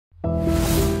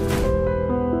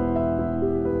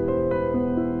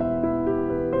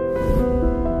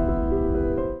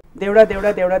దేవుడా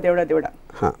దేవుడా దేవుడా దేవుడా దేవుడా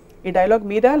ఈ డైలాగ్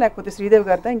మీద లేకపోతే శ్రీదేవి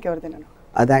గారిదా ఇంకెవరిదైనా?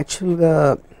 అది యాక్చువల్గా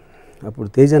అప్పుడు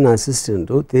తేజ నా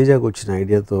అసిస్టెంట్, తేజకు వచ్చిన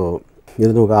ఐడియాతో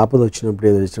ఏదైనా ఒక ఆపద వచ్చినప్పుడు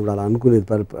ఏదో వచ్చినప్పుడు అలా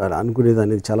అనుకునేది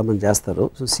అనేది చాలామంది చేస్తారు.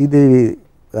 సో శ్రీదేవి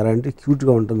గారు అంటే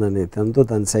క్యూట్గా ఉంటుందని తనతో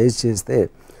తను సైజ్ చేస్తే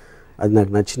అది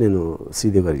నాకు నచ్చి నేను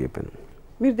శ్రీదేవి గారికి చెప్పాను.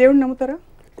 మీరు దేవుడిని నమ్ముతారా?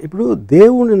 ఇప్పుడు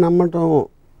దేవుడిని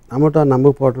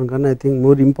నమ్మకపోవడం కన్నా I think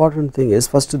more important thing is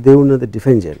first దేవుడిని అది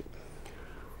డిఫైన్ చేయాలి.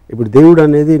 ఇప్పుడు దేవుడు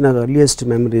అనేది నాకు ఎర్లియస్ట్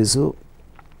మెమరీస్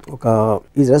ఒక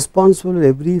is responsible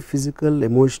every physical,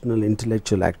 emotional,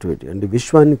 intellectual activity. అంటే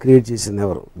విశ్వాన్ని క్రియేట్ చేసింది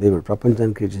ఎవరు? దేవుడు.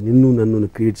 ప్రపంచాన్ని క్రియేట్ చేసి నన్ను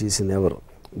క్రియేట్ చేసింది ఎవరు?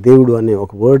 దేవుడు అనే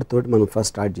ఒక వర్డ్ తోటి మనం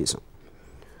ఫస్ట్ స్టార్ట్ చేసాం.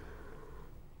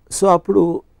 సో అప్పుడు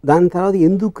దాని తర్వాత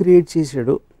ఎందుకు క్రియేట్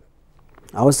చేశాడు,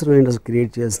 అవసరం ఏంటి, అసలు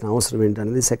క్రియేట్ చేయాల్సిన అవసరం ఏంటి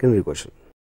అనేది సెకండరీ క్వశ్చన్.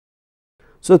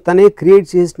 సో తనే క్రియేట్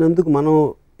చేసినందుకు మనం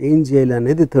ఏం చేయాలి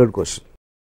అనేది థర్డ్ క్వశ్చన్.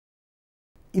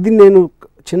 ఇది నేను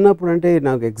చిన్నప్పుడు, అంటే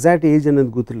నాకు ఎగ్జాక్ట్ ఏజ్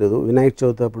అనేది గుర్తులేదు, వినాయక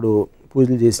చవితి అప్పుడు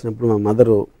పూజలు చేసినప్పుడు మా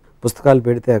మదరు పుస్తకాలు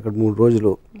పెడితే అక్కడ 3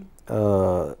 రోజులు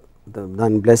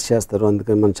దాన్ని బ్లెస్ చేస్తారు,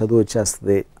 అందుకని మన చదువు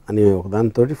వచ్చేస్తుంది అనే ఒక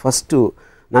దానితో ఫస్ట్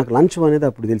నాకు లంచ్ అనేది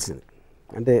అప్పుడు తెలిసింది.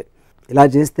 అంటే ఇలా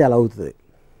చేస్తే అలా అవుతుంది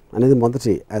అనేది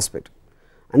మొదటి ఆస్పెక్ట్.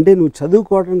 అంటే నువ్వు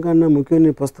చదువుకోవడం కన్నా ముఖ్యంగా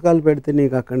నీ పుస్తకాలు పెడితే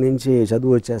నీకు అక్కడి నుంచి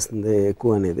చదువు వచ్చేస్తుంది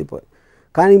ఎక్కువ అనేది.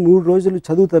 కానీ 3 రోజులు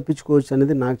చదువు తప్పించుకోవచ్చు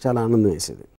అనేది నాకు చాలా ఆనందం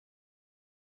వేసేది.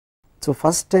 So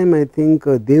first time I think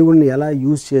దేవుడిని ఎలా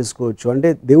యూజ్ చేసుకోవచ్చు, అంటే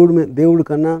దేవుడి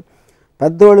కన్నా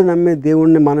పెద్దవాళ్ళు నమ్మే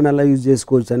దేవుడిని మనం ఎలా యూజ్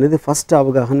చేసుకోవచ్చు అనేది ఫస్ట్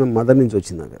అవగాహన మదర్ నుంచి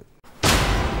వచ్చింది నాకు.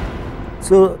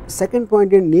 సో సెకండ్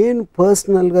పాయింట్ ఏంటి, నేను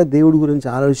పర్సనల్గా దేవుడి గురించి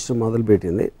ఆలోచించడం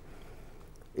మొదలుపెట్టింది.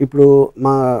 ఇప్పుడు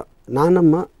మా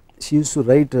నాన్నమ్మ she use to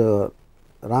right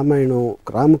Ramayanam,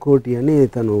 Ramakoti అని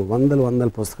తను వందల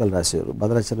పుస్తకాలు రాశారు.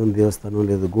 భద్రాచలం దేవస్థానం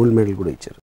లేదా గోల్డ్ మెడల్ కూడా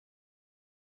ఇచ్చారు.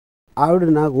 ఆవిడ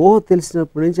నాకు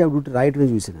తెలిసినప్పటి నుంచి ఆవిడ రాయటమే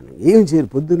చూసాను. ఏం చేయరు,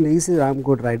 పొద్దున్న లేచి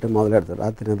రామకోటి రాయటం మొదలెడతారు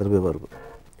రాత్రి నిద్రపోయే వరకు.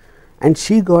 And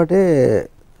she got a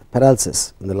paralysis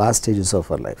in the last stages of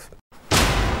our life.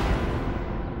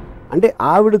 అంటే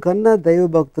ఆవిడ కన్నా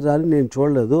దైవభక్తురాలు నేను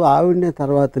చూడలేదు. ఆవిడనే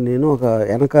తర్వాత నేను ఒక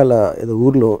వెనకాల ఏదో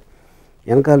ఊర్లో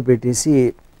వెనకాల పెట్టేసి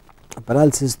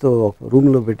పెరాలసిస్తో ఒక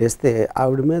రూమ్లో పెట్టేస్తే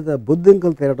ఆవిడ మీద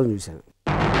బొద్దింకలు తిరగడం చూశాను.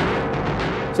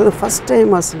 సో ద ఫస్ట్ టైం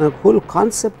అసలు నాకు హోల్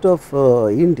కాన్సెప్ట్ ఆఫ్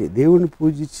ఏంటి, దేవుడిని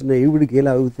పూజించిన ఈవిడికి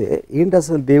ఎలా అవుతే ఏంటి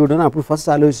అసలు దేవుడు అని అప్పుడు ఫస్ట్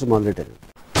ఆలోచించడం మొదలెట్టాను.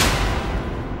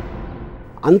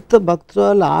 అంత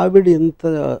భక్తురాలు ఆవిడ ఎంత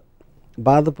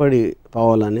బాధపడి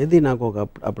పోవాలనేది నాకు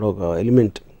అప్పుడు ఒక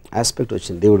ఎలిమెంట్ ఆస్పెక్ట్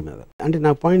వచ్చింది దేవుడి మీద. అంటే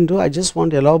నా point I just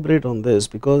want elaborate on this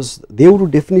because దేవుడు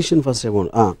డెఫినేషన్ ఫస్ట్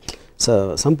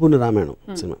సంపూర్ణ రామాయణం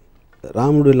సినిమా.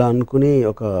 రాముడు ఇలా అనుకుని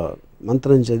ఒక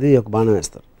మంత్రం చదివి ఒక బాణం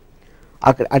వేస్తారు.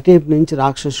 అక్కడ అటేపు నుంచి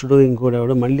రాక్షసుడు ఇంకోటి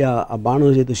ఎవడో మళ్ళీ ఆ బాణం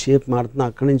చేతి షేప్ మారుతున్నా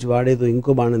అక్కడి నుంచి వాడేదో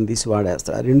ఇంకో బాణం తీసి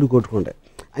వాడేస్తాడు. ఆ రెండు కొట్టుకుంటాయి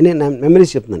అని నా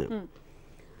మెమరీస్ చెప్తున్నాను.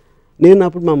 నేను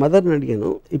అప్పుడు మా మదర్ని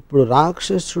అడిగాను, ఇప్పుడు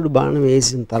రాక్షసుడు బాణం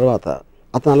వేసిన తర్వాత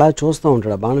అతను అలా చూస్తూ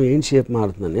ఉంటాడు, ఆ బాణం ఏం షేప్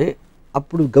మారుతుందని,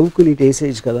 అప్పుడు గవ్వుకు నీటి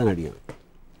వేసేయచ్చు కదా అని అడిగాను.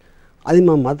 అది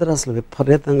మా మదర్ అసలు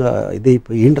విపరీతంగా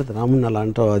ఇదైపోయి ఏంటది రాముడిని అలా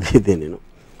అంటావు అది ఇదే. నేను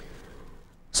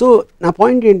సో నా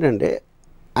పాయింట్ ఏంటంటే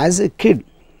యాజ్ ఎ కిడ్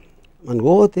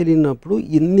మనకు తెలియనప్పుడు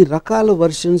ఇన్ని రకాల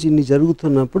వర్షన్స్ ఇన్ని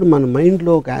జరుగుతున్నప్పుడు మన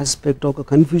మైండ్లో ఒక ఆస్పెక్ట్ ఒక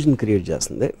కన్ఫ్యూజన్ క్రియేట్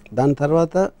చేస్తుంది. దాని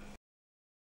తర్వాత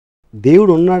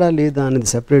దేవుడు ఉన్నాడా లేదా అనేది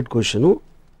సెపరేట్ క్వశ్చను,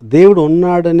 దేవుడు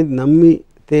ఉన్నాడనేది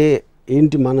నమ్మితే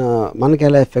ఏంటి మనకి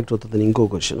ఎలా ఎఫెక్ట్ అవుతుందని ఇంకో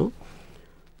క్వశ్చను,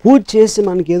 పూజ చేసి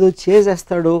మనకి ఏదో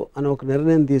చేసేస్తాడో అని ఒక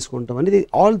నిర్ణయం తీసుకుంటాం అనేది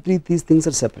all these things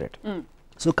are separate.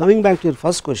 So coming back to your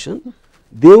first question,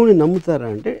 దేవుడిని నమ్ముతారా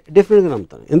అంటే డెఫినెట్గా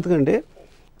నమ్ముతాను. ఎందుకంటే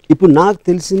ఇప్పుడు నాకు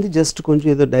తెలిసింది జస్ట్ కొంచెం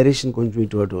ఏదో డైరెక్షన్ కొంచెం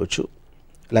ఇటు అవ్వచ్చు,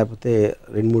 లేకపోతే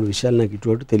 2-3 విషయాలు నాకు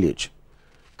ఇటు తెలియచ్చు.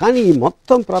 కానీ ఈ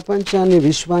మొత్తం ప్రపంచాన్ని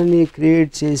విశ్వాన్ని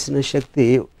క్రియేట్ చేసిన శక్తి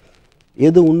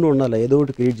ఏదో ఉండాలి, ఏదో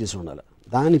ఒకటి క్రియేట్ చేసి ఉండాలి.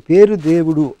 దాని పేరు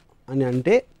దేవుడు అని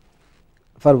అంటే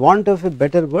for want of a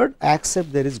better word, I accept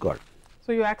there is God.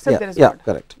 So you accept there is God? Yeah,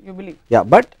 correct. You believe? Yeah,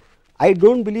 but I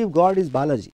don't believe God is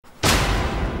Balaji.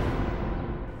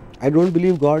 I don't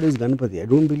believe God is Ganpati. I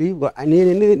don't believe God.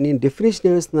 నేను definition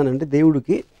ఏమిస్తున్నానంటే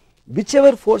దేవుడికి which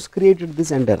ever force created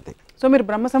this entire thing. So మీరు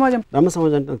బ్రహ్మ సమాజం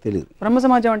అంటే నాకు తెలియదు. బ్రహ్మ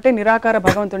సమాజం అంటే నిరాకార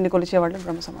భగవంతుడిని కొలిచేవాళ్ళు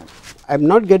బ్రహ్మ సమాజం. I'm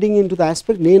not getting in to the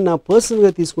aspect. నేను నా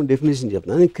పర్సనల్గా తీసుకుని డెఫినేషన్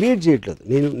చెప్తున్నాను, నేను క్రియేట్ చేయట్లేదు.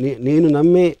 నేను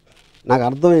నమ్మే నాకు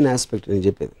అర్థమైన ఆస్పెక్ట్ నేను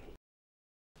చెప్పేది.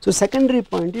 సో సెకండరీ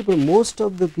పాయింట్, ఇప్పుడు మోస్ట్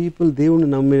ఆఫ్ ద పీపుల్ దేవుడిని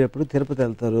నమ్మేటప్పుడు తిరుపతి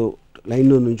వెళ్తారు,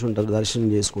 లైన్లో నుంచి ఉంటారు, దర్శనం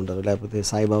చేసుకుంటారు, లేకపోతే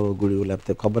సాయిబాబా గుడి,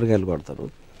 లేకపోతే కొబ్బరికాయలు కొడతారు.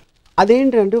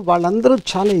 అదేంటంటే వాళ్ళందరూ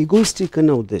చాలా ఎగోయిస్టిక్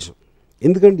అనే ఉద్దేశం.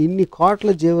 ఎందుకంటే ఇన్ని కోట్ల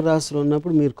జీవరాశులు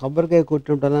ఉన్నప్పుడు మీరు కొబ్బరికాయ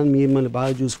కొట్టినప్పుడు మిమ్మల్ని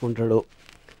బాగా చూసుకుంటాడు,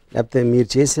 లేకపోతే మీరు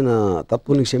చేసిన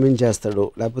తప్పుని క్షమించేస్తాడు,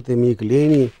 లేకపోతే మీకు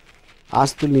లేని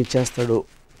ఆస్తుల్ని ఇచ్చేస్తాడు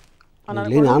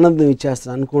లేని ఆనందం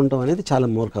ఇచ్చేస్తాను అనుకోవటం అనేది చాలా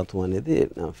మూర్ఖత్వం అనేది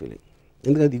నా ఫీలింగ్.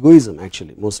 ఎందుకంటే అది egoism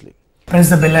actually mostly. Press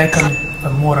the bell icon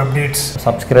for more updates.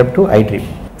 Subscribe to iDream.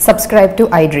 Subscribe to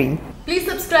iDream. Please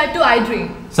subscribe to iDream.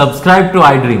 Subscribe to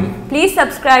iDream. Please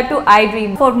subscribe to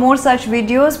iDream. For more such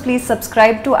videos, please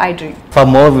subscribe to iDream. For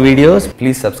more videos,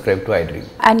 please subscribe to iDream.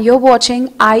 And you're watching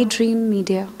iDream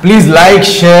Media. Please like,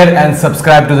 share and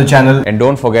subscribe to the channel. And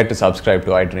don't forget to subscribe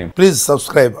to iDream. Please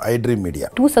subscribe iDream Media.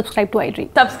 Do subscribe to iDream.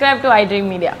 Subscribe to iDream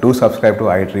Media. Do subscribe to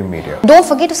iDream Media. Don't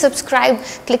forget to subscribe.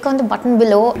 Click on the button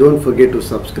below. Don't forget to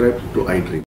subscribe to iDream.